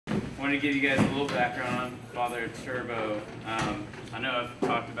wanted to give you guys a little background on Father Turbo. I know I've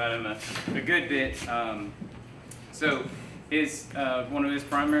talked about him a good bit. So his one of his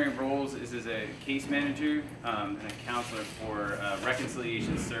primary roles is as a case manager and a counselor for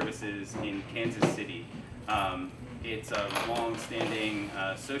reconciliation services in Kansas City. It's a long-standing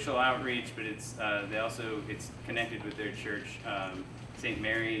social outreach, but it's connected with their church, St.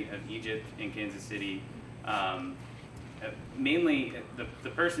 Mary of Egypt in Kansas City. Mainly, the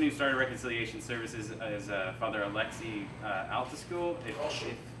person who started reconciliation services is Father Alexi Altaschool. If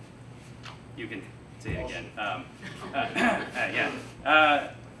you can say it again.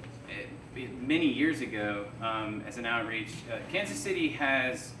 Many years ago, as an outreach, Kansas City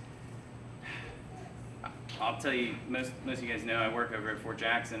has. I'll tell you, most of you guys know I work over at Fort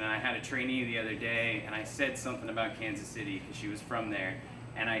Jackson, and I had a trainee the other day, and I said something about Kansas City because she was from there,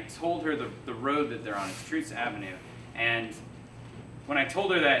 and I told her the road that they're on, it's Truce Avenue, and when I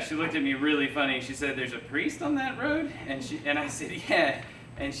told her that, she looked at me really funny. She said, "There's a priest on that road?" And I said, "Yeah,"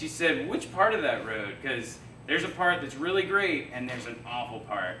 and she said, "Which part of that road? Because there's a part that's really great, and there's an awful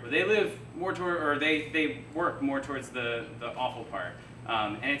part. Well, they live more toward, or they work more towards the awful part."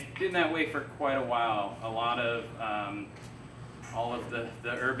 And it's been that way for quite a while. A lot of all of the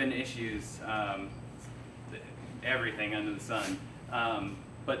urban issues, everything under the sun.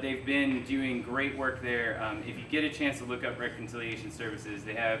 But they've been doing great work there. If you get a chance to look up reconciliation services,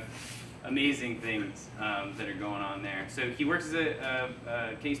 they have amazing things that are going on there. So he works as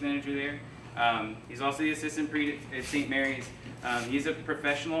a case manager there. He's also the assistant priest at St. Mary's. He's a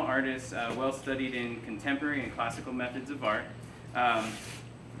professional artist, well studied in contemporary and classical methods of art.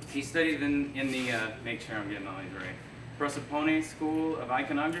 He studied in the, make sure I'm getting all these right, Prosopone School of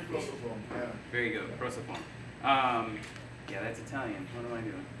Iconography? Prosopone, yeah. Very good, Prosopone. Yeah, that's Italian. What am I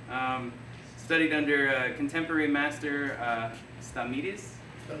doing? Studied under contemporary master Stamatis.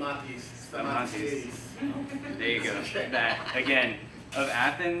 There you go. That, again, of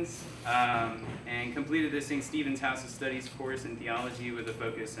Athens, and completed the St. Stephen's House of Studies course in theology with a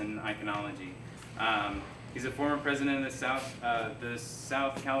focus in iconology. He's a former president of the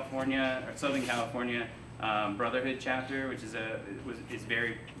Southern California Brotherhood chapter, which is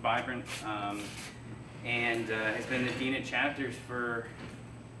very vibrant, and has been the dean of chapters for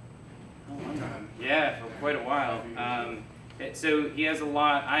for quite a while. So he has a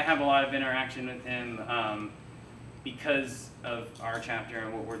lot. I have a lot of interaction with him because of our chapter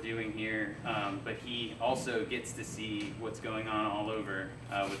and what we're doing here. But he also gets to see what's going on all over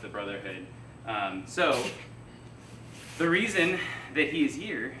with the Brotherhood. So the reason that he is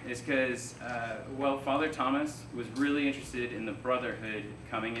here is because, Father Thomas was really interested in the Brotherhood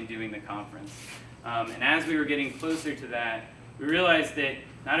coming and doing the conference. And as we were getting closer to that, we realized that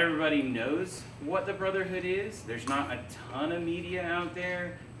not everybody knows what the Brotherhood is. There's not a ton of media out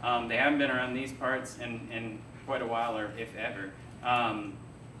there. They haven't been around these parts in quite a while, or if ever.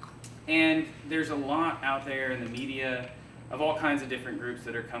 And there's a lot out there in the media of all kinds of different groups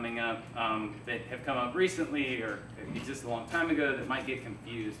that are coming up, that have come up recently or existed a long time ago that might get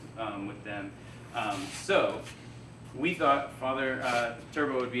confused with them. So we thought Father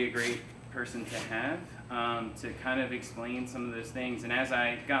Turbo would be a great person to have to kind of explain some of those things. And as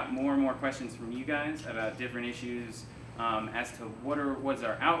I got more and more questions from you guys about different issues as to what's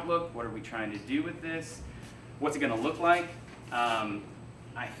our outlook, what are we trying to do with this, what's it going to look like,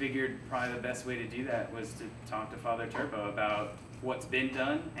 I figured probably the best way to do that was to talk to Father Turbo about what's been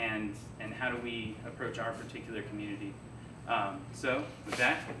done and how do we approach our particular community. So with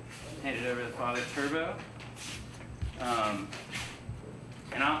that, hand it over to Father Turbo.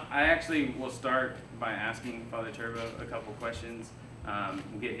 And I actually will start by asking Father Turbo a couple questions.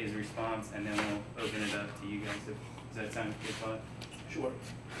 We'll get his response, and then we'll open it up to you guys. Does that sound good, Father? Sure.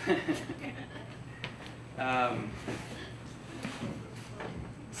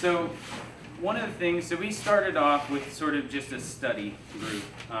 So one of the things, so we started off with sort of just a study group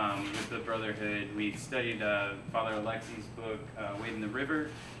with the Brotherhood. We studied Father Alexi's book, Wade in the River,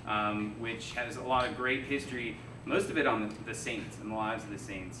 which has a lot of great history, most of it on the saints and the lives of the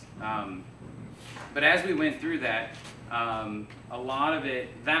saints. But as we went through that, a lot of it,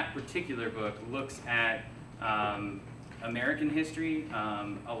 that particular book looks at American history,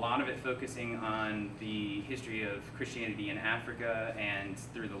 a lot of it focusing on the history of Christianity in Africa and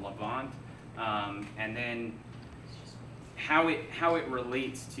through the Levant, and then how it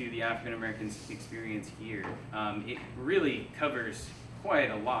relates to the African American experience here. It really covers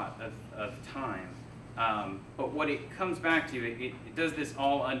quite a lot of time, but what it comes back to, it does this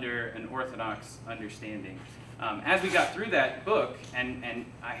all under an Orthodox understanding. As we got through that book, and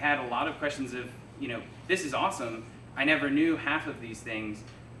I had a lot of questions of, this is awesome, I never knew half of these things,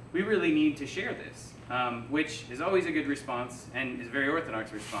 we really need to share this, which is always a good response and is a very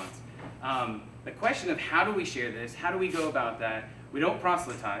orthodox response. The question of how do we share this, how do we go about that? We don't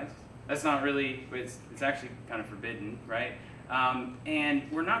proselytize. That's not really, it's actually kind of forbidden, right? And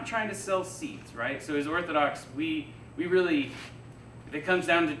we're not trying to sell seats, right? So as Orthodox, we really, if it comes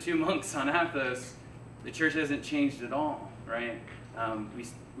down to 2 monks on Athos, the church hasn't changed at all, right?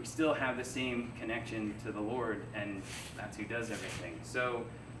 We still have the same connection to the Lord, and that's who does everything. So,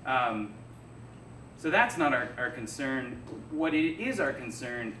 so that's not our concern. What it is our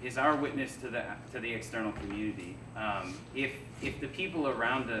concern is our witness to the external community. If the people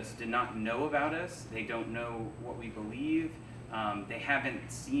around us did not know about us, they don't know what we believe, they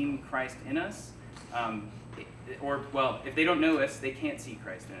haven't seen Christ in us, if they don't know us, they can't see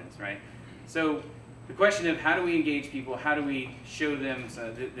Christ in us, right? So the question of how do we engage people, how do we show them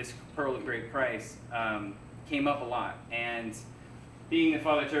this pearl of great price, came up a lot. And being that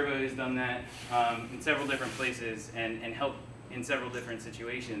Father Turbo has done that in several different places and helped in several different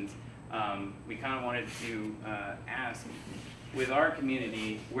situations, we kind of wanted to ask, with our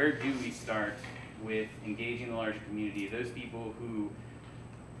community, where do we start with engaging the larger community? Those people who,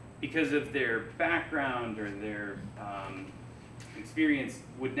 because of their background or their experience,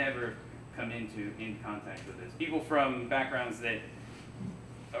 would never come in contact with us. People from backgrounds that,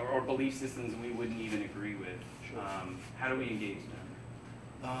 or belief systems we wouldn't even agree with. Sure. How do we engage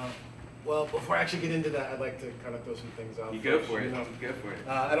them? Well, before I actually get into that, I'd like to kind of throw some things out. You go for it. Go for it.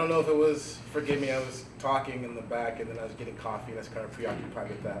 I don't know if it was, forgive me, I was talking in the back and then I was getting coffee and I was kind of preoccupied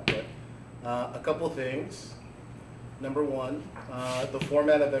with that. But a couple of things. Number one, the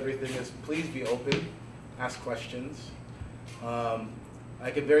format of everything is please be open, ask questions. I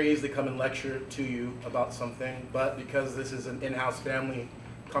could very easily come and lecture to you about something, but because this is an in-house family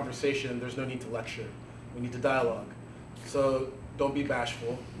conversation, there's no need to lecture. We need to dialogue. So don't be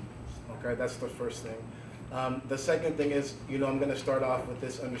bashful. Okay, that's the first thing. The second thing is, I'm going to start off with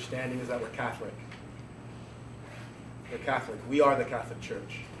this understanding is that we're Catholic. We're Catholic. We are the Catholic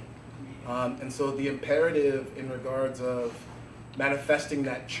Church. And so the imperative in regards of manifesting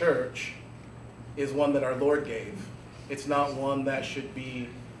that church is one that our Lord gave. It's not one that should be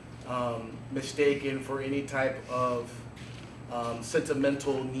mistaken for any type of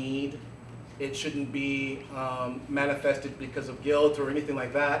sentimental need. It shouldn't be manifested because of guilt or anything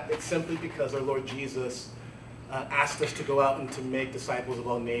like that. It's simply because our Lord Jesus asked us to go out and to make disciples of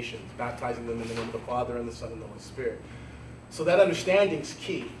all nations, baptizing them in the name of the Father and the Son and the Holy Spirit. So that understanding is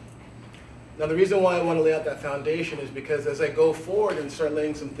key. Now the reason why I want to lay out that foundation is because as I go forward and start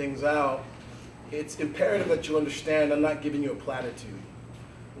laying some things out, it's imperative that you understand I'm not giving you a platitude.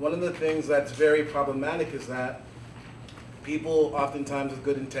 One of the things that's very problematic is that people oftentimes with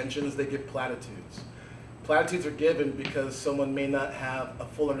good intentions, they give platitudes. Platitudes are given because someone may not have a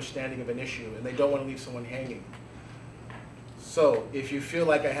full understanding of an issue and they don't want to leave someone hanging. So if you feel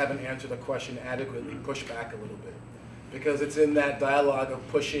like I haven't answered a question adequately, push back a little bit. Because it's in that dialogue of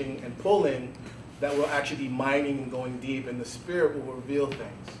pushing and pulling that we'll actually be mining and going deep, and the Spirit will reveal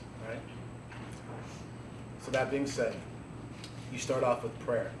things, right? So that being said, you start off with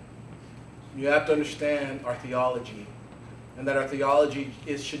prayer. You have to understand our theology, and that our theology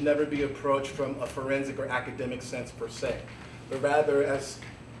should never be approached from a forensic or academic sense per se, but rather, as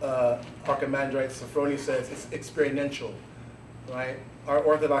Archimandrite Sophrony says, it's experiential, right? Our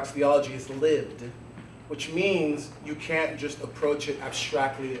Orthodox theology is lived, which means you can't just approach it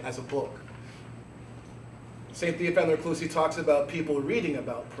abstractly as a book. St. Theophan the Recluse talks about people reading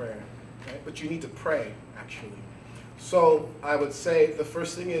about prayer, right? But you need to pray, actually. So I would say the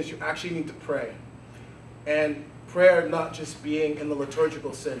first thing is you actually need to pray. And prayer not just being in the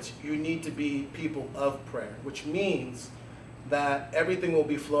liturgical sense, you need to be people of prayer, which means that everything will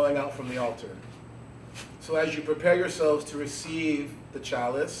be flowing out from the altar. So as you prepare yourselves to receive the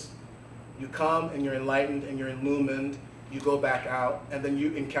chalice, you come and you're enlightened and you're illumined, you go back out, and then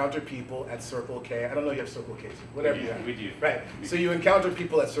you encounter people at Circle K. I don't know if you have Circle K, whatever you have. We do. Right. So you encounter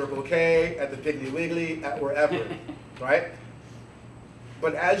people at Circle K, at the Piggly Wiggly, at wherever, right?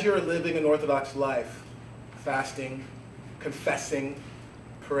 But as you're living an Orthodox life, fasting, confessing,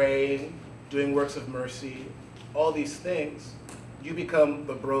 praying, doing works of mercy, all these things, you become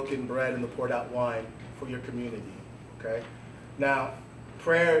the broken bread and the poured out wine for your community, okay? Now,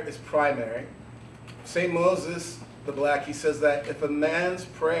 prayer is primary. St. Moses the Black, he says that if a man's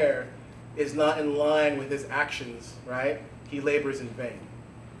prayer is not in line with his actions, right, he labors in vain,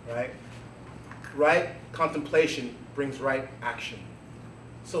 right? Right contemplation brings right action.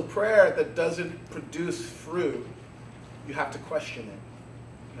 So prayer that doesn't produce fruit, you have to question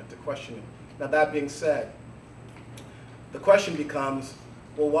it. You have to question it. Now that being said, the question becomes,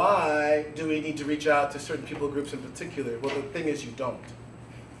 Well, why do we need to reach out to certain people groups in particular? Well, the thing is you don't.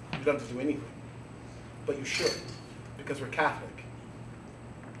 You don't have to do anything. But you should, because we're Catholic.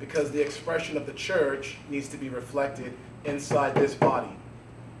 Because the expression of the church needs to be reflected inside this body.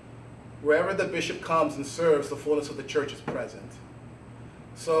 Wherever the bishop comes and serves, the fullness of the church is present.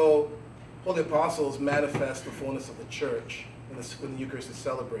 So, Holy Apostles manifest the fullness of the church when the Eucharist is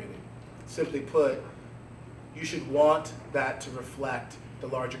celebrated. Simply put, you should want that to reflect the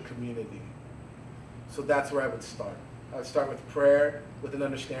larger community. So that's where I would start. I would start with prayer, with an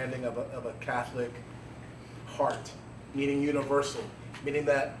understanding of a Catholic heart, meaning universal, meaning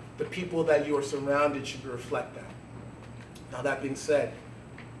that the people that you are surrounded should reflect that. Now that being said,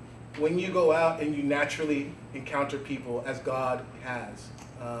 when you go out and you naturally encounter people as God has,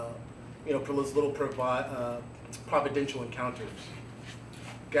 for those little providential encounters,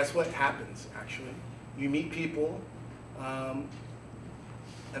 guess what happens actually? You meet people, and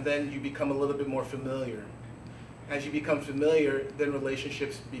then you become a little bit more familiar. As you become familiar, then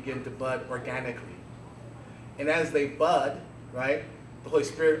relationships begin to bud organically. And as they bud, right, the Holy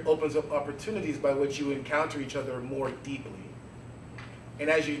Spirit opens up opportunities by which you encounter each other more deeply. And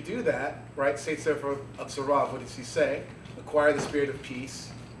as you do that, right, Saint Sefer of Sarav, what does he say? Acquire the spirit of peace,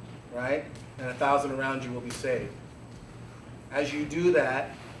 right, and 1,000 around you will be saved. As you do that,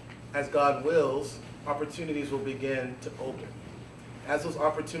 as God wills, opportunities will begin to open. As those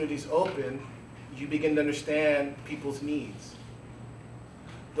opportunities open, you begin to understand people's needs.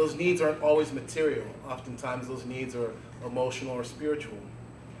 Those needs aren't always material. Oftentimes those needs are emotional or spiritual.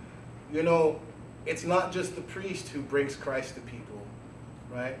 You know, it's not just the priest who brings Christ to people,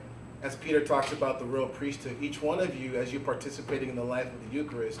 right? As Peter talks about the royal priesthood, each one of you, as you're participating in the life of the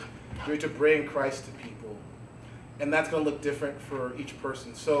Eucharist, you're to bring Christ to people. And that's going to look different for each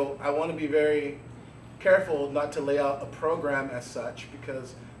person. So I want to be very careful not to lay out a program as such,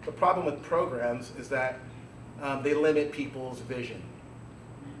 because the problem with programs is that they limit people's vision.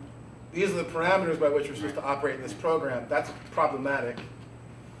 These are the parameters by which we're supposed to operate in this program. That's problematic.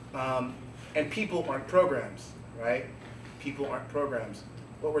 And people aren't programs, right? People aren't programs.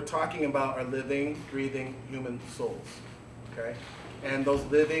 What we're talking about are living, breathing human souls, okay? And those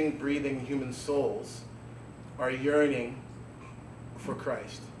living, breathing human souls are yearning for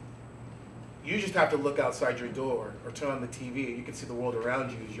Christ. You just have to look outside your door or turn on the TV and you can see the world around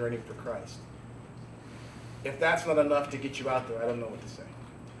you is yearning for Christ. If that's not enough to get you out there, I don't know what to say.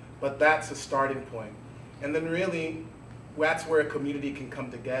 But that's a starting point. And then really, that's where a community can come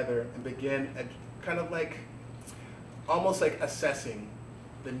together and begin kind of like, almost like assessing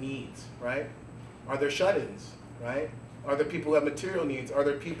the needs, right? Are there shut-ins, right? Are there people who have material needs? Are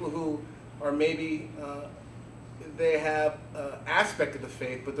there people who are maybe, they have an aspect of the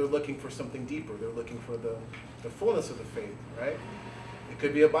faith, but they're looking for something deeper. They're looking for the fullness of the faith, right? It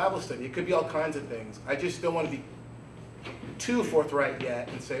could be a Bible study. It could be all kinds of things. I just don't want to be too forthright yet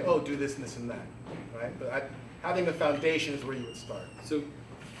and say, oh, do this and this and that, right? But having a foundation is where you would start. So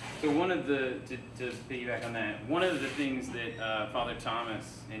one of the, to piggyback on that, one of the things that Father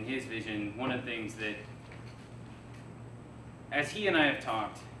Thomas, in his vision, one of the things that, as he and I have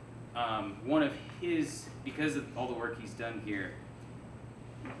talked, one of his, because of all the work he's done here,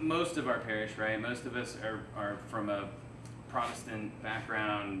 most of our parish, right, most of us are from a Protestant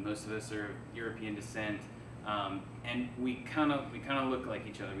background, most of us are European descent, and we kind of look like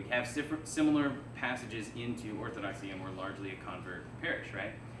each other. We have similar passages into Orthodoxy, and we're largely a convert parish,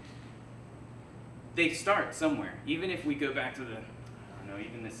 right? They start somewhere. Even if we go back to the, I don't know,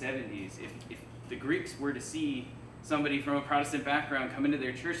 even the 70s, if the Greeks were to see somebody from a Protestant background come into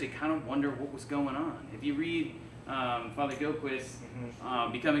their church, they kind of wonder what was going on. If you read Father Gilquist,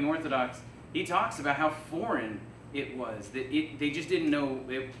 Becoming Orthodox, he talks about how foreign it was, that they just didn't know,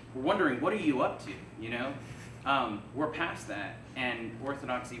 they were wondering, what are you up to, you know? We're past that, and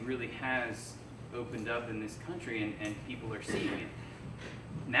Orthodoxy really has opened up in this country, and people are seeing it.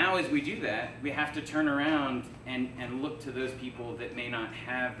 Now as we do that, we have to turn around and look to those people that may not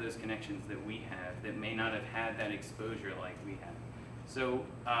have those connections that we have, that may not have had that exposure like we have. So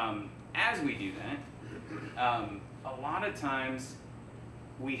as we do that, a lot of times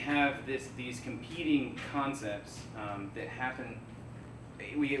we have these competing concepts that happen.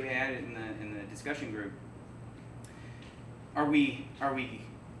 We had it in the discussion group. Are we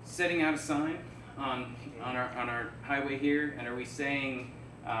setting out a sign on our highway here, and are we saying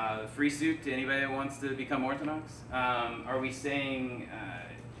free soup to anybody that wants to become Orthodox? Are we saying,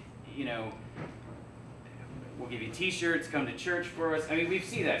 you know, we'll give you T-shirts, come to church for us? I mean, we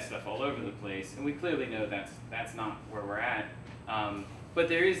see that stuff all over the place, and we clearly know that's not where we're at. But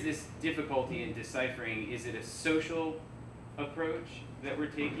there is this difficulty in deciphering: is it a social approach that we're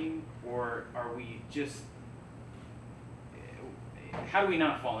taking, or are we just, how do we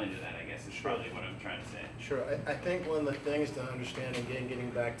not fall into that, I guess, is probably what I'm trying to say. Sure. I think one of the things to understand, again, getting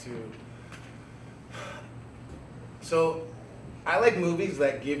back to, so I like movies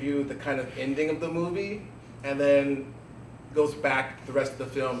that give you the kind of ending of the movie and then goes back the rest of the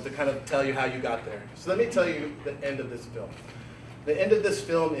film to kind of tell you how you got there. So let me tell you the end of this film. The end of this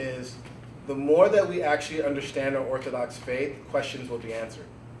film is, the more that we actually understand our Orthodox faith, questions will be answered.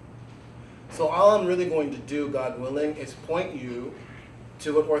 So all I'm really going to do, God willing, is point you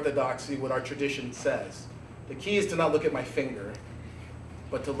to what orthodoxy, what our tradition says. The key is to not look at my finger,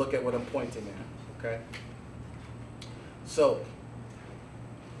 but to look at what I'm pointing at, okay? So,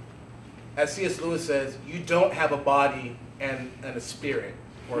 as C.S. Lewis says, you don't have a body and a spirit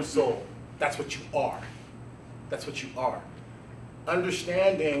or a soul. That's what you are. That's what you are.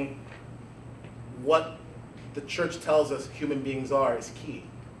 Understanding what the church tells us human beings are is key,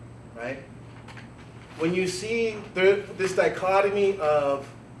 right? When you see this dichotomy of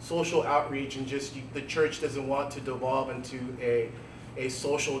social outreach and just the church doesn't want to devolve into a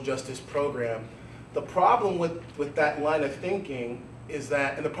social justice program, the problem with that line of thinking is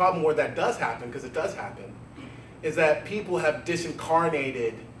that, and the problem where that does happen, because it does happen, is that people have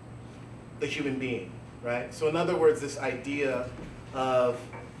disincarnated the human being, right? So in other words, this idea of,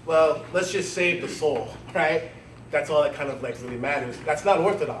 well, let's just save the soul, right? That's all that kind of like really matters. That's not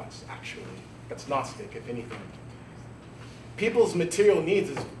orthodox, actually. That's Gnostic, if anything. People's material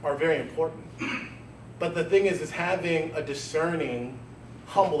needs are very important. But the thing is having a discerning,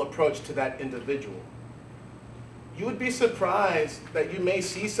 humble approach to that individual. You would be surprised that you may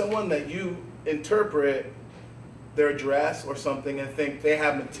see someone that you interpret their dress or something and think they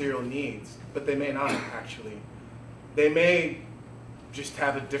have material needs, but they may not, actually. They may just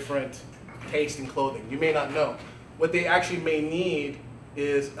have a different taste in clothing. You may not know. What they actually may need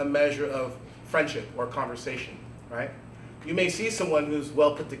is a measure of friendship or conversation, right? You may see someone who's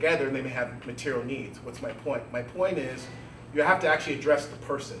well put together and they may have material needs. What's my point? My point is you have to actually address the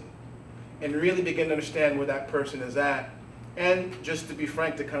person and really begin to understand where that person is at. And just to be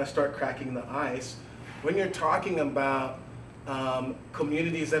frank, to kind of start cracking the ice, when you're talking about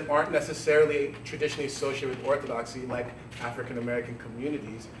communities that aren't necessarily traditionally associated with Orthodoxy, like African American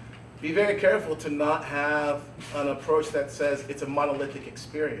communities, be very careful to not have an approach that says it's a monolithic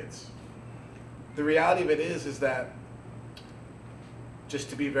experience. The reality of it is that, just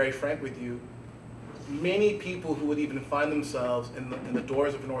to be very frank with you, many people who would even find themselves in the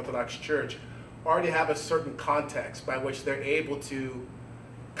doors of an Orthodox church already have a certain context by which they're able to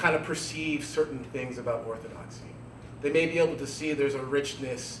kind of perceive certain things about Orthodoxy. They may be able to see there's a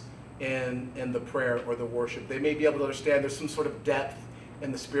richness in the prayer or the worship. They may be able to understand there's some sort of depth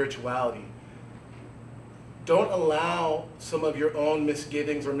in the spirituality. Don't allow some of your own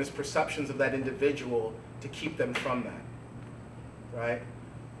misgivings or misperceptions of that individual to keep them from that, right?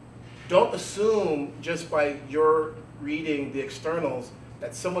 Don't assume just by your reading the externals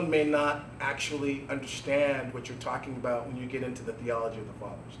that someone may not actually understand what you're talking about when you get into the theology of the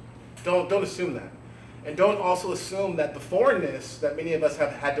fathers. Don't assume that. And don't also assume that the foreignness that many of us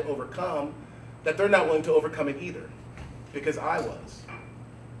have had to overcome, that they're not willing to overcome it either, because I was,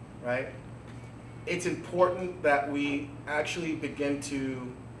 right? It's important that we actually begin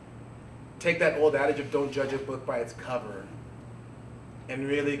to take that old adage of don't judge a book by its cover and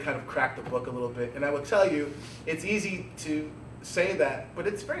really kind of crack the book a little bit. And I will tell you, it's easy to say that, but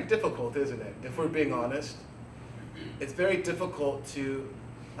it's very difficult, isn't it? If we're being honest, it's very difficult to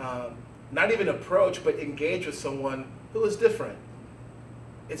not even approach, but engage with someone who is different.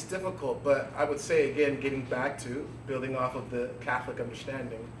 It's difficult, but I would say, again, getting back to building off of the Catholic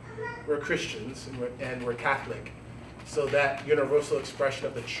understanding, we're Christians and we're Catholic. So that universal expression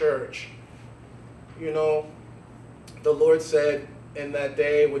of the church, you know, the Lord said in that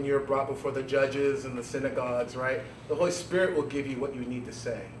day when you're brought before the judges and the synagogues, right? The Holy Spirit will give you what you need to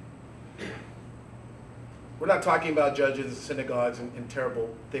say. We're not talking about judges and synagogues and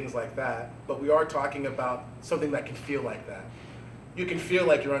terrible things like that, but we are talking about something that can feel like that. You can feel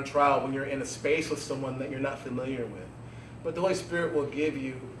like you're on trial when you're in a space with someone that you're not familiar with. But the Holy Spirit will give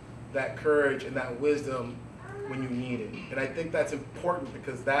you that courage and that wisdom when you need it. And I think that's important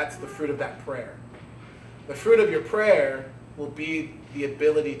because that's the fruit of that prayer. The fruit of your prayer will be the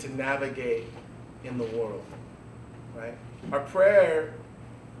ability to navigate in the world, right? Our prayer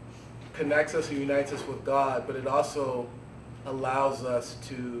connects us and unites us with God, but it also allows us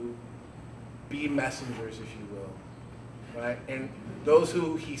to be messengers, if you will, right? And those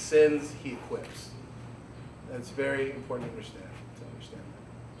who he sends, he equips. And it's very important to understand that.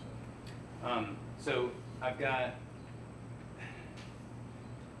 So I've got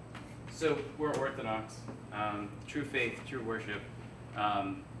So we're Orthodox, true faith, true worship.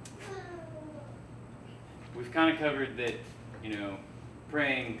 We've kind of covered that, you know,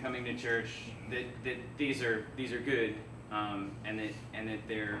 praying, coming to church, that these are good, and that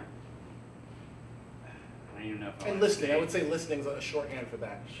they're. I don't even know if I And listening, I would say listening is a shorthand for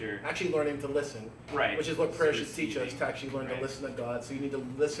that. Sure. Actually learning to listen. Right. Which is what prayer So should teach us, to actually learn to listen to God. So you need to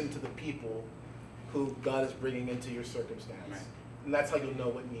listen to the people who God is bringing into your circumstance. Right. And that's how you'll know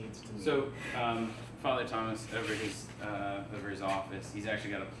what needs to be. So, Father Thomas, over his office, he's actually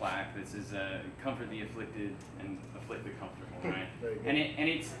got a plaque that says, "Comfort the afflicted and afflict the comfortable." Right. Very good.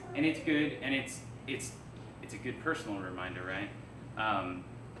 And it's good, and it's a good personal reminder, right?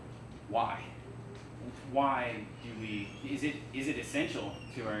 Why? Why do we? Is it essential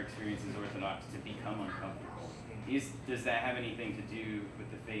to our experience as Orthodox to become uncomfortable? Does that have anything to do with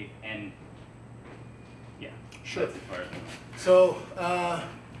the faith? And yeah, sure. That's a part of it. So,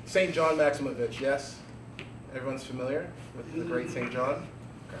 St. John Maximovich, yes? Everyone's familiar with the great St. John?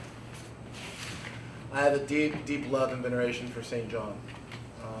 Okay. I have a deep, deep love and veneration for St. John.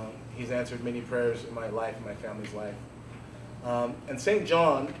 He's answered many prayers in my life, in my family's life. And St.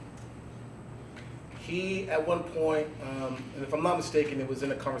 John, he, at one point, and if I'm not mistaken, it was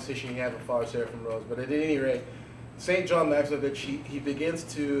in a conversation he had with Father Seraphim Rose, but at any rate, St. John Maximovich, he begins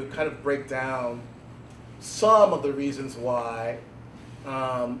to kind of break down some of the reasons why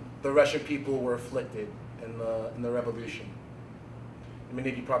the Russian people were afflicted in the revolution. Many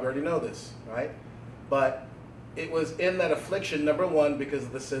of you probably already know this, right? But it was in that affliction, number one, because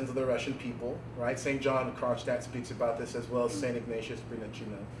of the sins of the Russian people, right? St. John Kronstadt speaks about this, as well as St. Ignatius Brunelleschi.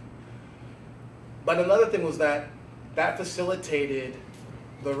 But another thing was that facilitated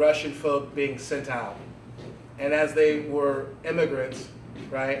the Russian folk being sent out. And as they were immigrants,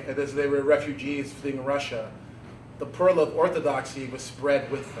 right, and as they were refugees fleeing Russia, the pearl of orthodoxy was spread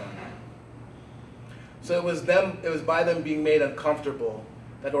with them. So it was by them being made uncomfortable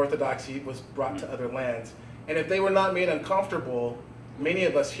that orthodoxy was brought to other lands. And if they were not made uncomfortable, many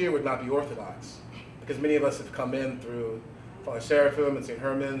of us here would not be Orthodox, because many of us have come in through Father Seraphim and St.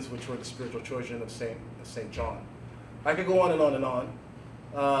 Herman's, which were the spiritual children of St. John. I could go on and on and on.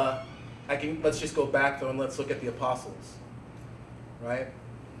 Let's just go back though and let's look at the apostles, right?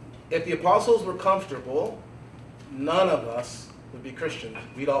 If the apostles were comfortable, none of us would be Christians.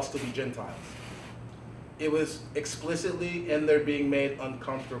 We'd all still be Gentiles. It was explicitly in their being made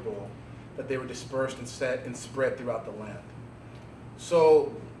uncomfortable that they were dispersed and set and spread throughout the land.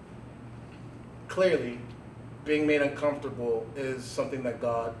 So clearly, being made uncomfortable is something that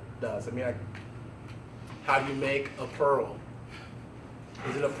God does. I mean, how do you make a pearl?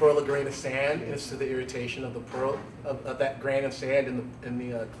 Is it a pearl a grain of sand? It's to the irritation of the pearl, of that grain of sand in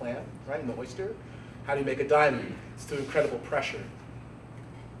the clam, right, in the oyster? How do you make a diamond? It's through incredible pressure.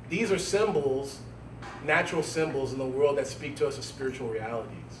 These are symbols, natural symbols in the world that speak to us of spiritual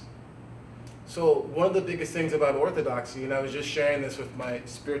realities. So one of the biggest things about orthodoxy, and I was just sharing this with my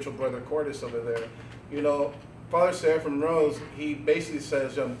spiritual brother Cordis over there, you know, Father Seraphim Rose, he basically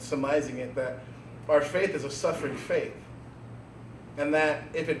says, I'm surmising it, that our faith is a suffering faith. And that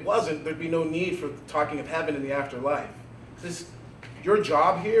if it wasn't, there'd be no need for talking of heaven in the afterlife. Your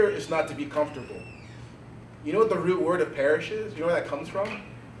job here is not to be comfortable. You know what the root word of parish is? You know where that comes from?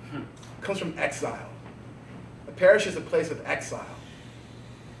 It comes from exile. A parish is a place of exile.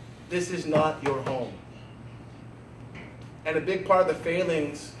 This is not your home. And a big part of the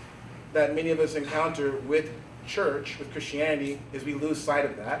failings that many of us encounter with church, with Christianity, is we lose sight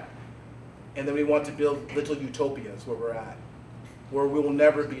of that. And then we want to build little utopias where we're at, where we will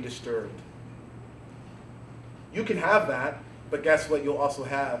never be disturbed. You can have that, but guess what you'll also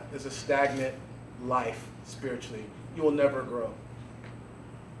have is a stagnant life spiritually. You will never grow.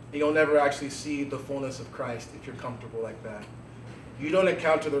 And you'll never actually see the fullness of Christ if you're comfortable like that. You don't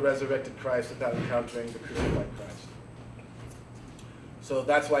encounter the resurrected Christ without encountering the crucified Christ. So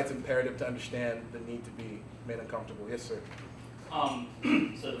that's why it's imperative to understand the need to be made uncomfortable. Yes, sir.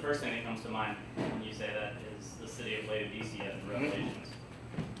 So the first thing that comes to mind when you say that is the city of Laodicea in Revelations.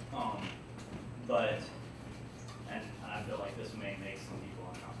 And I feel like this may make some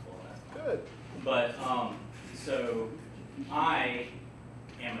people uncomfortable. Good. But, so I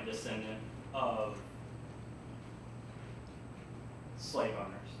am a descendant of slave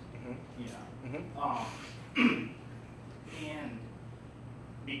owners, you know. And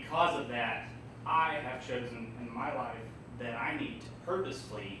because of that, I have chosen in my life that I need to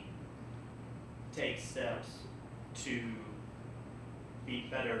purposefully take steps to be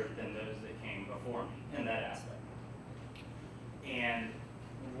better than those that came before me in that aspect. And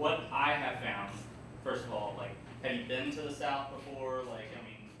what I have found, first of all, like, have you been to the South before? Like, I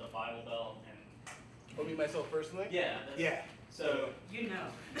mean, the Bible Belt. Oh, me, myself personally? Yeah. Yeah. So, You know.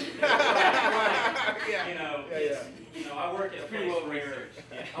 Yeah. you know, Yeah, it's, you know, I work at a Pretty place well where researched.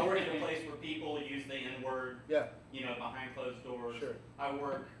 I work at a place where people use the N-word, Yeah. you know, behind closed doors. Sure. I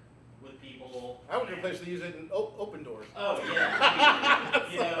work with people. I work in a place that use it in open doors. Oh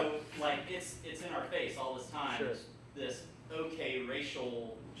yeah. You know, like it's in our face all this time. Sure. This okay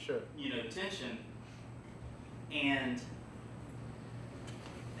racial, Sure. you know, tension, and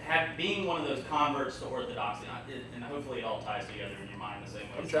being one of those converts to orthodoxy, and hopefully it all ties together in your mind the same way.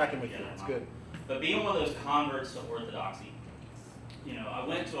 I'm it's tracking tied with you. together in It's mine. good. But being one of those converts to orthodoxy, you know, I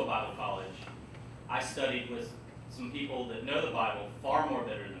went to a Bible college. I studied with some people that know the Bible far more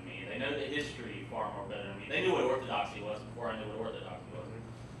better than me. They know the history far more better than me. They knew what orthodoxy was before I knew what orthodoxy was.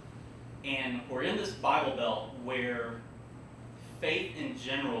 And we're in this Bible belt where faith in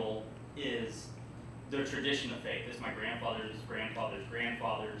general is the tradition of faith. It's my grandfather's grandfather's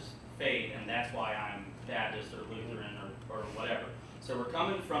grandfather's faith, and that's why I'm Baptist or Lutheran or whatever. So we're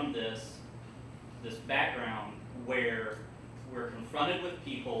coming from this background where we're confronted with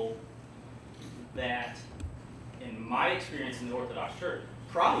people that, in my experience in the Orthodox Church,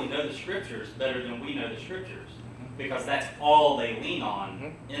 probably know the scriptures better than we know the scriptures, because that's all they lean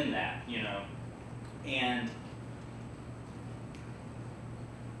on in that, you know. And,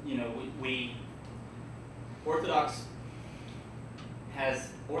 you know, Orthodoxy has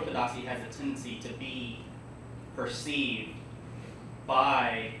a tendency to be perceived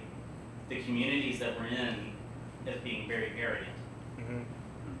by the communities that we're in as being very arrogant.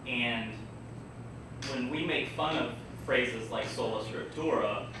 And when we make fun of phrases like sola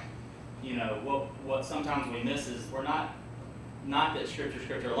scriptura, you know, what sometimes we miss is we're not that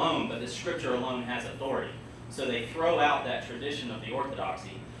scripture alone, but that scripture alone has authority. So they throw out that tradition of the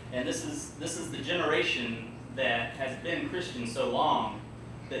orthodoxy. And this is the generation that has been Christian so long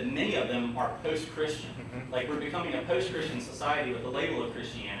that many of them are post-Christian. Like, we're becoming a post-Christian society with the label of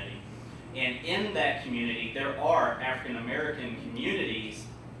Christianity. And in that community, there are African American communities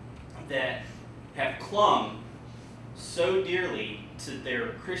that have clung so dearly to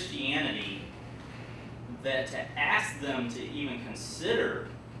their Christianity that to ask them to even consider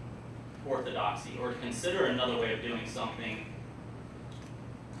orthodoxy or to consider another way of doing something,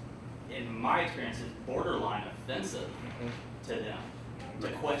 in my experience, is borderline offensive to them, to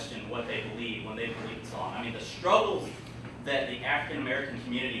question what they believe when they believe it's on. I mean, the struggles that the African American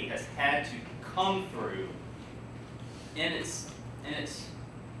community has had to come through, and it's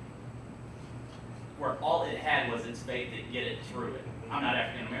where all it had was its faith to get it through it. I'm not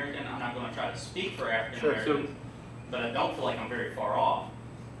African American. I'm not going to try to speak for African Americans, but I don't feel like I'm very far off.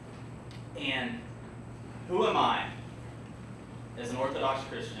 And who am I, as an Orthodox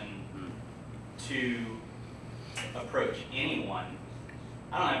Christian, to approach anyone?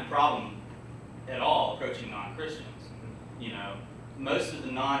 I don't have a problem at all approaching non-Christians. You know, most of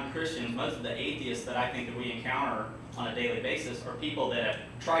the non-Christians, most of the atheists that I think that we encounter on a daily basis are people that have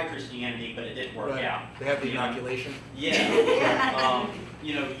tried Christianity, but it didn't work out. They have the inoculation. Yeah.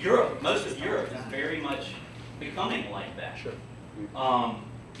 You know, Europe, most of Europe is very much becoming like that. Sure.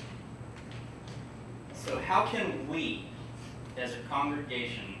 So how can we, as a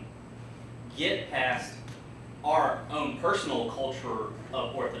congregation, get past our own personal culture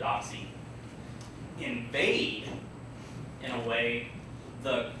of orthodoxy, invade, in a way,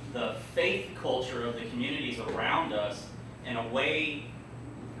 the faith culture of the communities around us in a way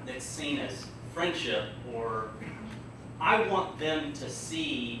that's seen as friendship, or I want them to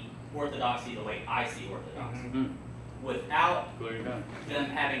see orthodoxy the way I see orthodoxy, without them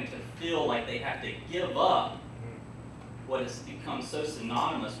having to feel like they have to give up what has become so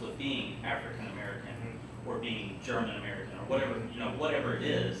synonymous with being African American or being German American or whatever, you know, whatever it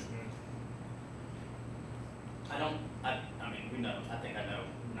is. I mean, we know, I think I know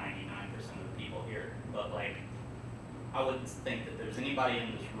 99% of the people here, but like, I wouldn't think that there's anybody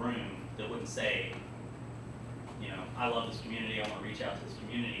in this room that wouldn't say, you know, I love this community, I want to reach out to this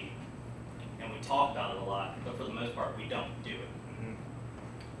community, and we talk about it a lot, but for the most part, we don't do it.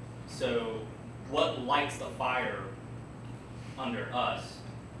 So, what lights the fire under us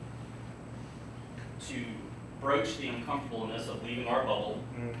to broach the uncomfortableness of leaving our bubble,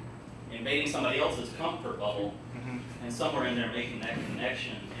 invading somebody else's comfort bubble, and somewhere in there making that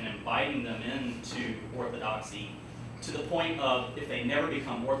connection and inviting them into orthodoxy to the point of, if they never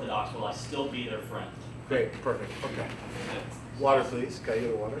become Orthodox, will I still be their friend? Great, perfect, okay. Water, please. Can I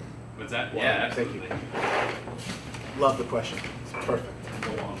get a water? What's that? Water. Yeah, Thank you. absolutely. Love the question. It's perfect.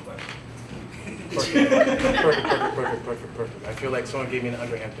 Go on, but Perfect. I feel like someone gave me an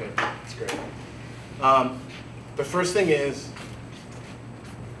underhand pick. It's great. The first thing is,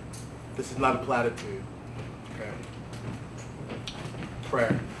 This is not a platitude. Okay.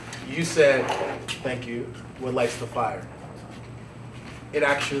 Prayer. You said, thank you, what lights the fire. It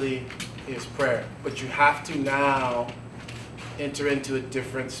actually is prayer. But you have to now enter into a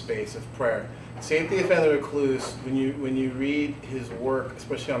different space of prayer. St. Theophan the Recluse, when you read his work,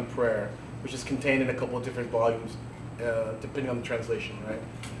 especially on prayer, which is contained in a couple of different volumes, depending on the translation, right?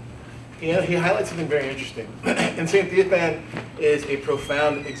 He highlights something very interesting. And St. Theophan is a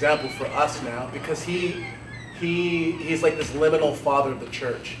profound example for us now because he's like this liminal father of the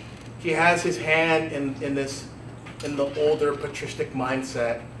church. He has his hand in the older patristic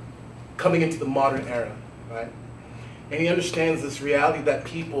mindset coming into the modern era, right? And he understands this reality that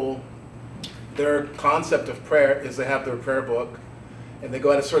people, their concept of prayer is they have their prayer book and they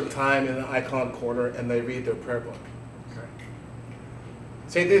go at a certain time in an icon corner and they read their prayer book. Okay.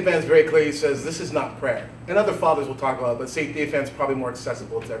 St. Theophan is very clear. He says this is not prayer. And other fathers will talk about it, but St. Theophan is probably more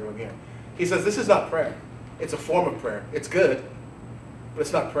accessible to everyone here. He says this is not prayer. It's a form of prayer. It's good, but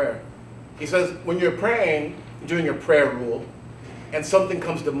it's not prayer. He says when you're praying, doing your prayer rule, and something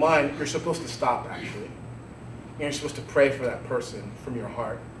comes to mind, you're supposed to stop actually. And you're supposed to pray for that person from your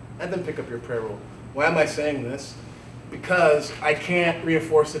heart, and then pick up your prayer rule. Why am I saying this? Because I can't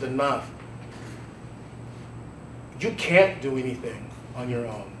reinforce it enough. You can't do anything on your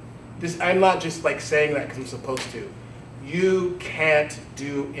own. I'm not just like saying that because I'm supposed to. You can't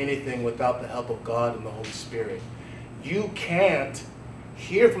do anything without the help of God and the Holy Spirit. You can't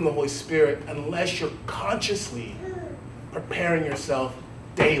hear from the Holy Spirit unless you're consciously preparing yourself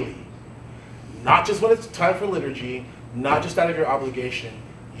daily. Not just when it's time for liturgy, not just out of your obligation.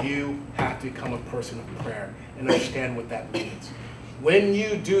 You have to become a person of prayer and understand what that means. When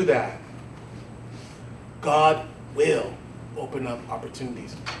you do that, God will open up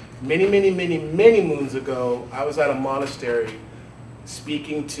opportunities. Many, many, many, many moons ago, I was at a monastery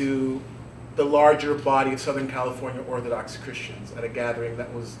speaking to the larger body of Southern California Orthodox Christians at a gathering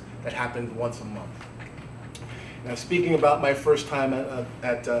that happened once a month. And I was speaking about my first time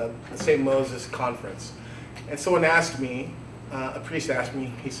at the St. Moses conference. And someone asked me, a priest asked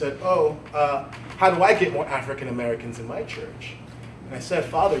me, he said, how do I get more African Americans in my church? And I said,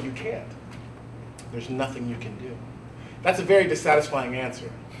 Father, you can't. There's nothing you can do. That's a very dissatisfying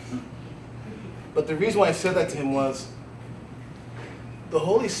answer. But the reason why I said that to him was, the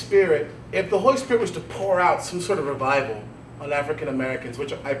Holy Spirit, if the Holy Spirit was to pour out some sort of revival on African Americans,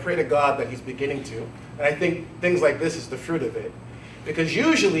 which I pray to God that he's beginning to, and I think things like this is the fruit of it, because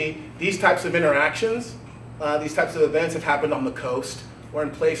usually these types of interactions, these types of events have happened on the coast or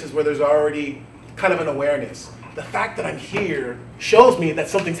in places where there's already kind of an awareness. The fact that I'm here shows me that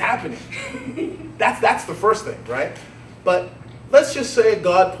something's happening. That's the first thing, right? But let's just say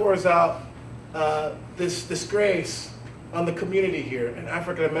God pours out this grace on the community here, and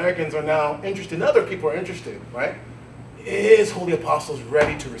African Americans are now interested, and other people are interested, right? Is Holy Apostles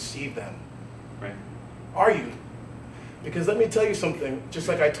ready to receive them? Right. Are you? Because let me tell you something, just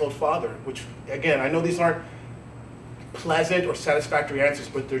like I told Father, which, again, I know these aren't pleasant or satisfactory answers,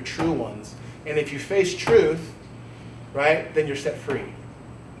 but they're true ones. And if you face truth, right, then you're set free.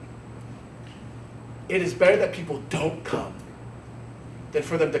 It is better that people don't come than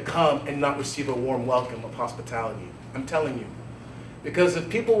for them to come and not receive a warm welcome of hospitality. I'm telling you. Because if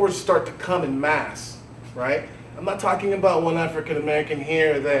people were to start to come in mass, right, I'm not talking about one African American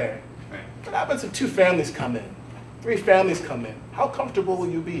here or there. Right. What happens if 2 families come in? 3 families come in? How comfortable will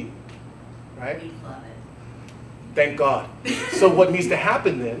you be? Right? We love it. Thank God. So what needs to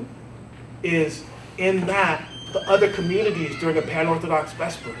happen then is in that, the other communities during a Pan-Orthodox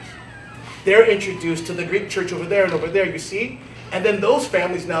Vespers, they're introduced to the Greek church over there and over there, you see? And then those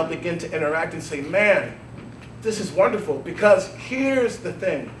families now begin to interact and say, man, this is wonderful. Because here's the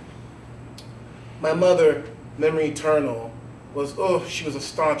thing. My mother, memory eternal, she was a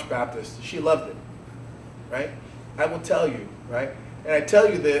staunch Baptist. She loved it, right? I will tell you, right? And I tell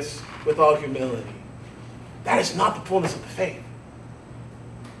you this with all humility. That is not the fullness of the faith.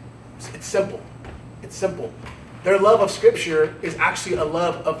 It's simple. It's simple. Their love of Scripture is actually a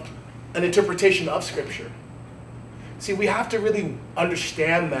love of an interpretation of Scripture. See, we have to really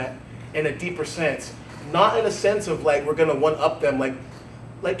understand that in a deeper sense. Not in a sense of like we're going to one-up them,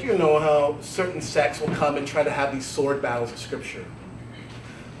 like you know how certain sects will come and try to have these sword battles of Scripture.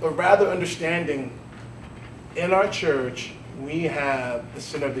 But rather understanding in our church, we have the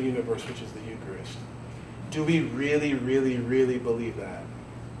center of the universe, which is the Eucharist. Do we really, really, really believe that?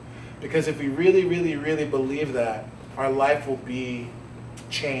 Because if we really, really, really believe that, our life will be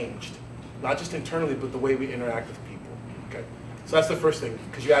changed. Not just internally, but the way we interact with people. Okay? So that's the first thing,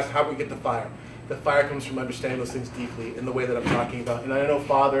 because you asked how do we get the fire. The fire comes from understanding those things deeply in the way that I'm talking about. And I know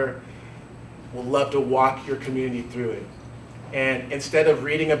Father will love to walk your community through it. And instead of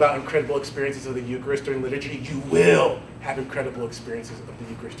reading about incredible experiences of the Eucharist during liturgy, you will have incredible experiences of the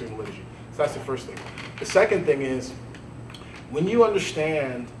Eucharist during liturgy. So that's the first thing. The second thing is, when you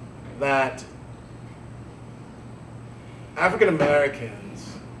understand that African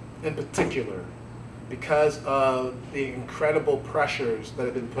Americans, in particular, because of the incredible pressures that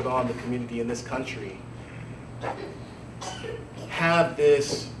have been put on the community in this country, have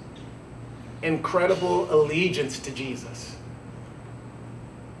this incredible allegiance to Jesus.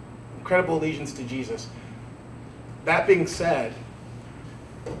 Incredible allegiance to Jesus. That being said,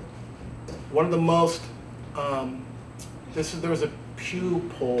 one of the most, there was a Pew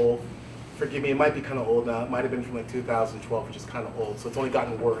poll, forgive me, it might be kind of old now, it might have been from like 2012, which is kind of old, so it's only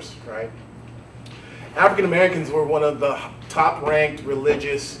gotten worse, right? African Americans were one of the top ranked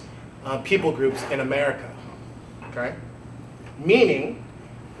religious people groups in America, okay? Meaning,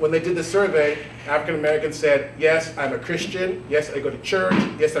 when they did the survey, African Americans said, yes, I'm a Christian, yes, I go to church,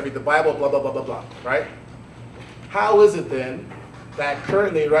 yes, I read the Bible, blah, blah, blah, blah, blah, right? How is it then that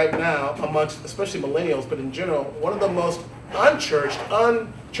currently, right now, amongst especially millennials, but in general, one of the most unchurched,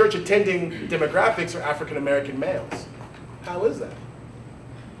 unchurch attending demographics are African American males? How is that?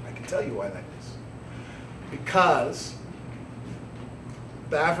 I can tell you why that is. Because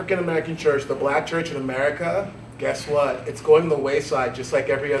the African American church, the black church in America, guess what? It's going the wayside just like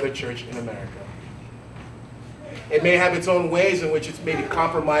every other church in America. It may have its own ways in which it's maybe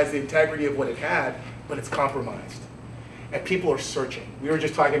compromised the integrity of what it had, but it's compromised. And people are searching. We were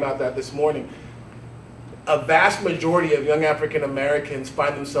just talking about that this morning. A vast majority of young African Americans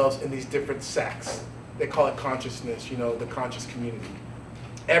find themselves in these different sects. They call it consciousness, the conscious community.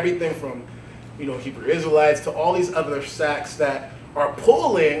 Everything from, Hebrew Israelites to all these other sects that are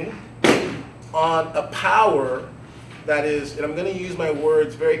pulling on a power that is, and I'm going to use my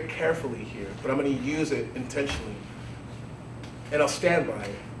words very carefully here, but I'm going to use it intentionally. And I'll stand by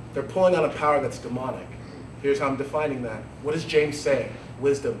it. They're pulling on a power that's demonic. Here's how I'm defining that. What does James say?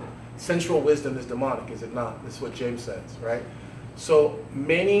 Wisdom. Sensual wisdom is demonic, is it not? This is what James says, right? So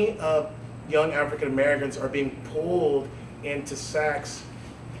many young African Americans are being pulled into sects,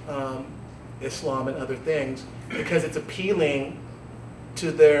 Islam and other things, because it's appealing to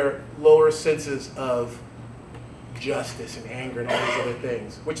their lower senses of justice and anger and all these other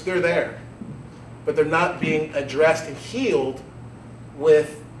things, which they're there, but they're not being addressed and healed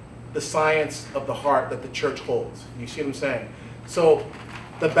with the science of the heart that the church holds. You see what I'm saying? So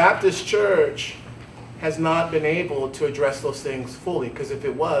the Baptist church has not been able to address those things fully, because if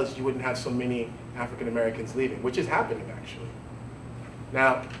it was, you wouldn't have so many African Americans leaving, which is happening actually.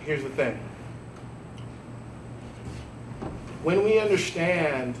 Now, here's the thing. When we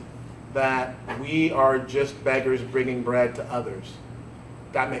understand that we are just beggars bringing bread to others,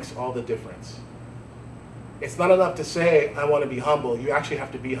 that makes all the difference. It's not enough to say, I want to be humble. You actually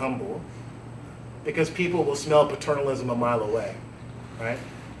have to be humble, because people will smell paternalism a mile away, right?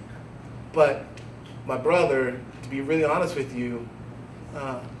 But my brother, to be really honest with you,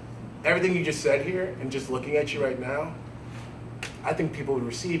 everything you just said here, and just looking at you right now, I think people would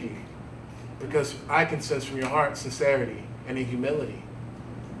receive you, because I can sense from your heart sincerity and a humility.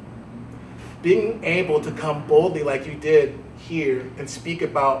 Being able to come boldly like you did here and speak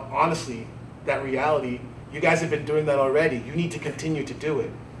about, honestly, that reality, you guys have been doing that already. You need to continue to do it.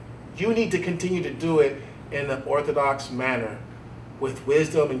 You need to continue to do it in an orthodox manner with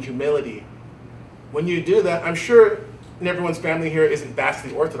wisdom and humility. When you do that, I'm sure everyone's family here isn't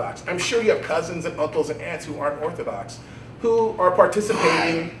vastly orthodox. I'm sure you have cousins and uncles and aunts who aren't orthodox, who are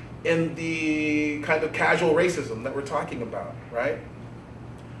participating in the kind of casual racism that we're talking about, right?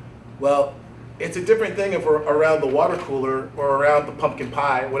 Well, it's a different thing if we're around the water cooler or around the pumpkin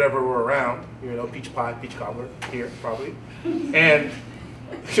pie, whatever we're around, peach pie, peach cobbler here probably, and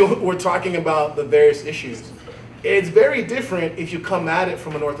we're talking about the various issues. It's very different if you come at it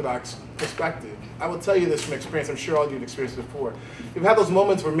from an orthodox perspective. I will tell you this from experience. I'm sure all of you have experienced it before. You've had those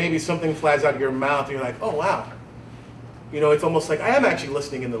moments where maybe something flies out of your mouth and you're like, oh wow. It's almost like I am actually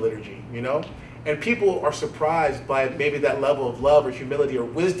listening in the liturgy, And people are surprised by maybe that level of love or humility or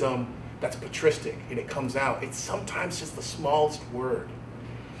wisdom that's patristic, and it comes out. It's sometimes just the smallest word.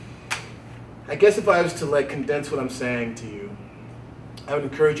 I guess if I was to condense what I'm saying to you, I would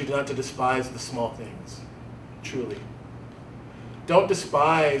encourage you not to despise the small things, truly. Don't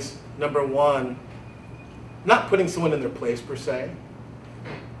despise, number one, not putting someone in their place per se,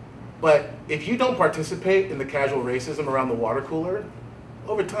 but if you don't participate in the casual racism around the water cooler,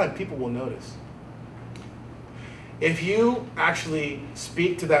 over time people will notice. If you actually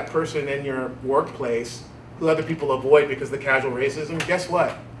speak to that person in your workplace who other people avoid because of the casual racism, guess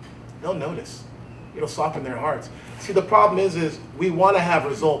what? they'll notice. It'll soften their hearts. See, the problem is we want to have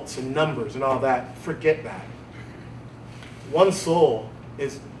results and numbers and all that. Forget that. One soul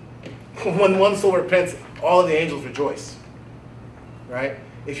is, when one soul repents, all of the angels rejoice. Right?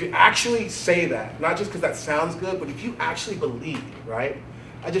 If you actually say that, not just because that sounds good, but if you actually believe, right?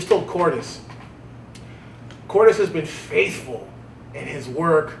 I just told Cordis has been faithful in his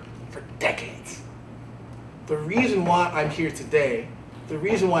work for decades. The reason why I'm here today, the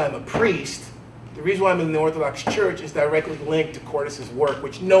reason why I'm a priest, the reason why I'm in the Orthodox Church is directly linked to Cordis's work,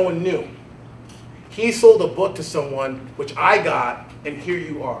 which no one knew. He sold a book to someone, which I got, and here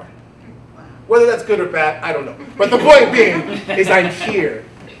you are. Whether that's good or bad, I don't know. But the point being is I'm here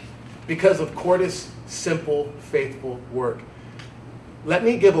because of Cordis' simple, faithful work. Let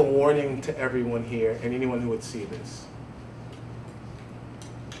me give a warning to everyone here and anyone who would see this.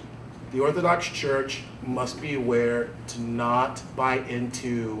 The Orthodox Church must be aware to not buy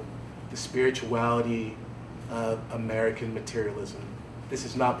into the spirituality of American materialism. This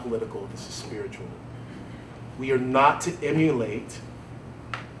is not political, this is spiritual. We are not to emulate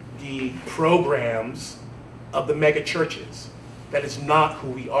the programs of the mega churches. That is not who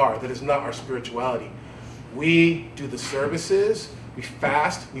we are. That is not our spirituality. We do the services, we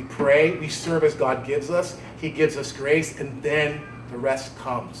fast, we pray, we serve as God gives us. He gives us grace, and then the rest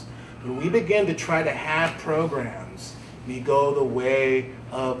comes. When we begin to try to have programs, we go the way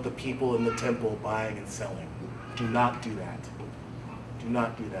of the people in the temple buying and selling. Do not do that. Do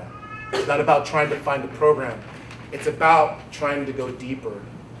not do that. It's not about trying to find a program. It's about trying to go deeper.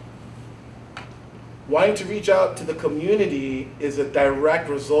 Wanting to reach out to the community is a direct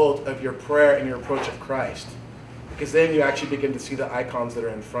result of your prayer and your approach of Christ. Because then you actually begin to see the icons that are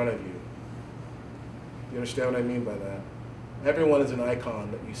in front of you. You understand what I mean by that? Everyone is an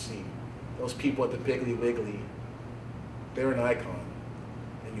icon that you see. Those people at the Piggly Wiggly, they're an icon.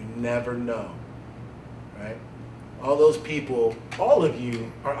 And you never know, right? All those people, all of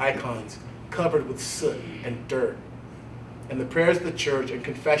you are icons covered with soot and dirt. And the prayers of the church and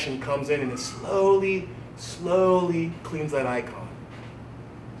confession comes in and it slowly, slowly cleans that icon.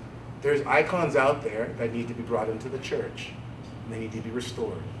 There's icons out there that need to be brought into the church. And they need to be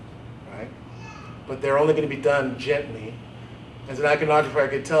restored, right? But they're only going to be done gently. As an iconographer, I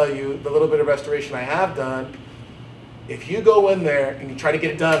could tell you the little bit of restoration I have done, if you go in there and you try to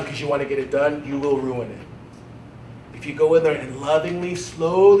get it done because you want to get it done, you will ruin it. If you go in there and lovingly,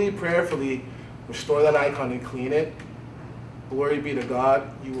 slowly, prayerfully restore that icon and clean it, glory be to God,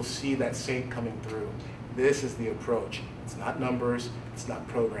 you will see that saint coming through. This is the approach. It's not numbers, it's not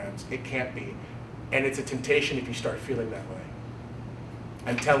programs. It can't be. And it's a temptation if you start feeling that way.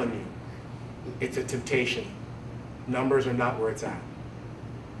 I'm telling you, it's a temptation. Numbers are not where it's at.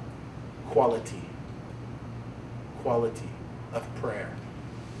 Quality. Quality of prayer.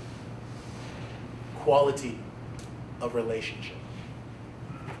 Quality of relationship.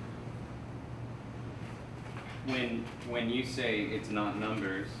 When you say it's not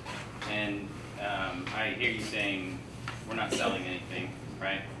numbers, and I hear you saying we're not selling anything,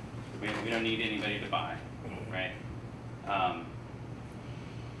 right? We don't need anybody to buy, right?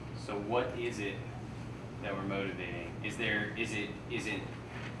 So what is it that we're motivating? Is it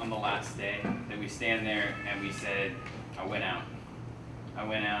on the last day that we stand there and we said, I went out, I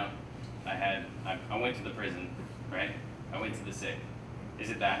went to the prison, right? I went to the sick. Is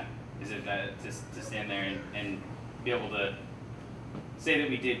it that? Is it that to stand there and be able to say that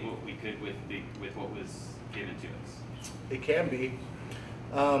we did what we could with what was given to us? It can be.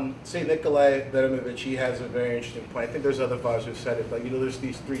 St. Nikolai Vedomovich, he has a very interesting point. I think there's other fathers who said it, but there's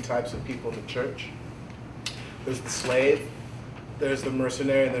these three types of people in the church. There's the slave, there's the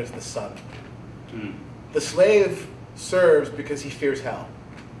mercenary, and there's the son. The slave serves because he fears hell.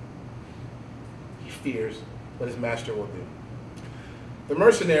 He fears what his master will do. The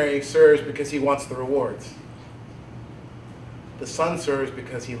mercenary serves because he wants the rewards. The son serves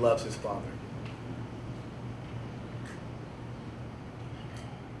because he loves his father.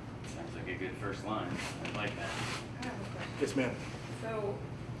 Sounds like a good first line. I like that. I have a question. Yes, ma'am. So,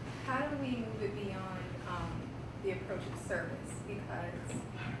 how do we move it beyond the approach of service? Because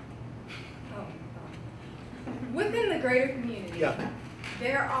within the greater community,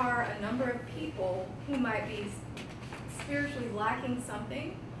 there are a number of people who might be spiritually lacking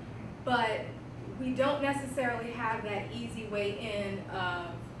something, but we don't necessarily have that easy way in of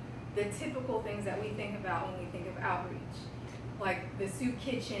the typical things that we think about when we think of outreach, like the soup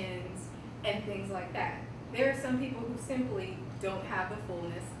kitchens and things like that. There are some people who simply don't have the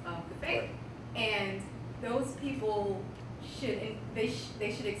fullness of the faith, and those people should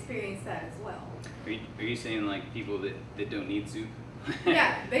experience that as well. Are you saying like people that don't need soup?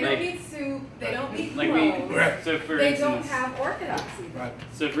 Yeah, they Like- don't need soup, they don't need Like clothes, Right. so for they instance, don't have orthodoxy. Right.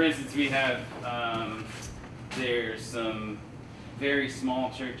 so for instance, we have there's some very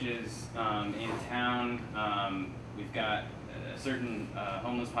small churches in town. We've got a certain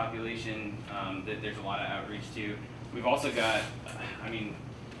homeless population that there's a lot of outreach to. We've also got, I mean,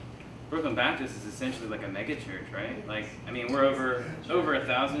 Brooklyn Baptist is essentially like a mega church, right? Like, I mean, we're over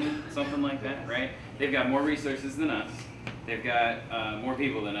 1,000, something like that, right? They've got more resources than us. They've got more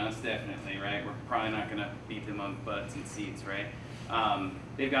people than us, definitely, right? We're probably not going to beat them on butts and seats, right?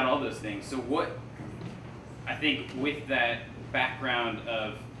 They've got all those things. So what, I think with that background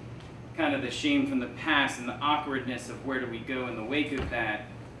of kind of the shame from the past and the awkwardness of where do we go in the wake of that,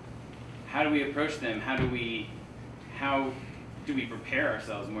 how do we approach them? How do we prepare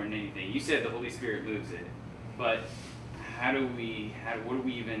ourselves more than anything? You said the Holy Spirit moves it, but how do we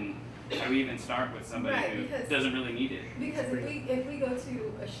even start with somebody Right, who because- doesn't really need it? Because if we go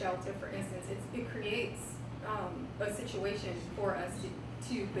to a shelter, for instance, it creates a situation for us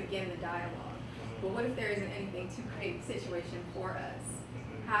to begin the dialogue. But what if there isn't anything to create a situation for us?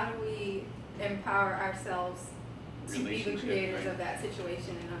 How do we empower ourselves to be the Relationship, creators right? of that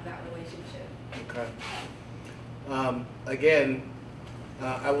situation and of that relationship? Okay. Again,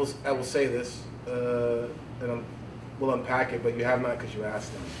 I will say this, and we'll unpack it, but you have not because you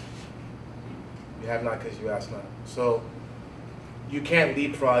asked not. You have not because you asked not. So you can't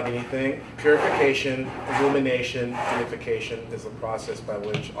leapfrog anything. Purification, illumination, unification is the process by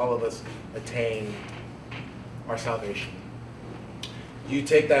which all of us attain our salvation. You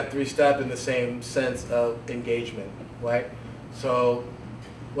take that 3-step in the same sense of engagement, right? So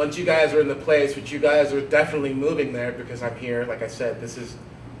once you guys are in the place, which you guys are definitely moving there because I'm here, like I said, this is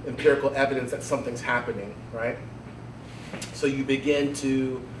empirical evidence that something's happening, right? So you begin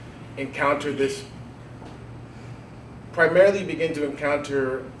to encounter this, primarily begin to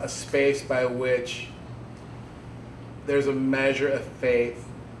encounter a space by which there's a measure of faith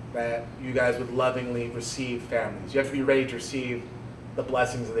that you guys would lovingly receive families. You have to be ready to receive the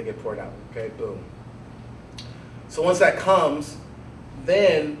blessings that they get poured out, okay, boom. So once that comes,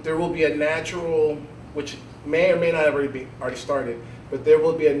 then there will be a natural, which may or may not have already started, but there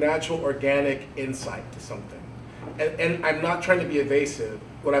will be a natural organic insight to something. And I'm not trying to be evasive.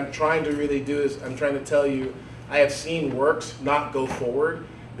 What I'm trying to really do is I'm trying to tell you I have seen works not go forward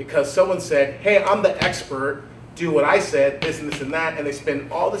because someone said, hey, I'm the expert, do what I said, this and this and that, and they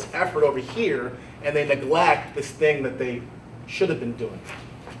spend all this effort over here and they neglect this thing that they should have been doing.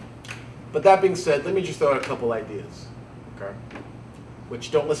 But that being said, let me just throw out a couple ideas, okay?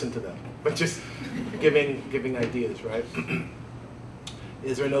 Which don't listen to them, but just giving ideas, right?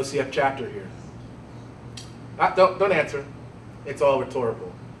 Is there an OCF chapter here? Don't answer. It's all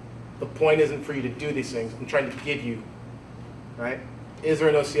rhetorical. The point isn't for you to do these things. I'm trying to give you, right? Is there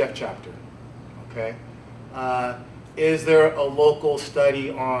an OCF chapter? Okay. Is there a local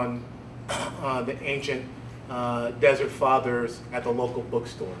study on the ancient Desert Fathers at the local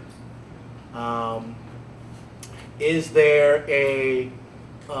bookstore? Is there a,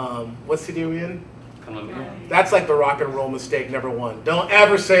 what city are we in? Columbia. That's like the rock and roll mistake #1. Don't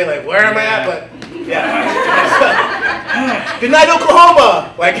ever say like, where am I at? But yeah. Good night,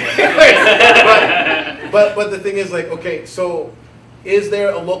 Oklahoma. Like, but the thing is like, okay, so is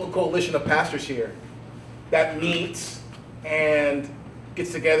there a local coalition of pastors here that meets and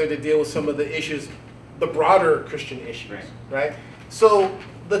gets together to deal with some of the issues, the broader Christian issues, right? So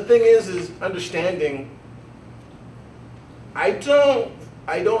the thing is understanding, I don't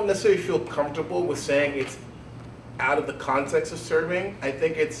necessarily feel comfortable with saying it's out of the context of serving. I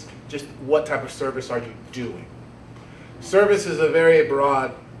think it's just what type of service are you doing? Service is a very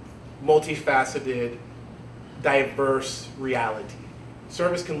broad, multifaceted, diverse reality.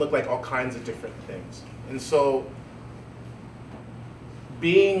 Service can look like all kinds of different things. And so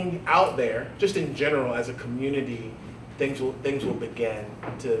being out there, just in general as a community, things will begin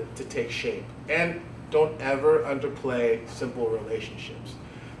to take shape. And don't ever underplay simple relationships.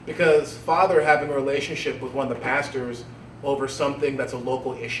 Because father having a relationship with one of the pastors over something that's a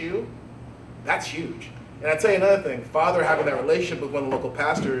local issue, that's huge. And I'll tell you another thing, father having that relationship with one of the local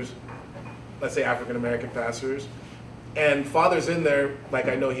pastors, let's say African American pastors, and father's in there, like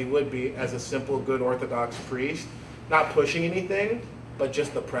I know he would be, as a simple, good Orthodox priest, not pushing anything, but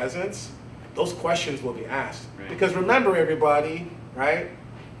just the presence, those questions will be asked. Right. Because remember everybody, right?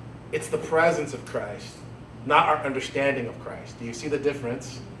 It's the presence of Christ, not our understanding of Christ. Do you see the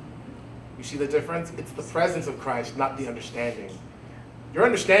difference? You see the difference? It's the presence of Christ, not the understanding. Your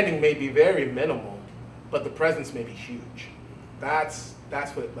understanding may be very minimal, but the presence may be huge. That's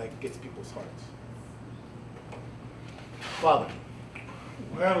what like gets people's hearts. Father,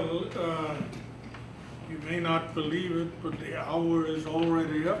 Well, you may not believe it, but the hour is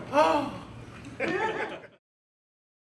already up.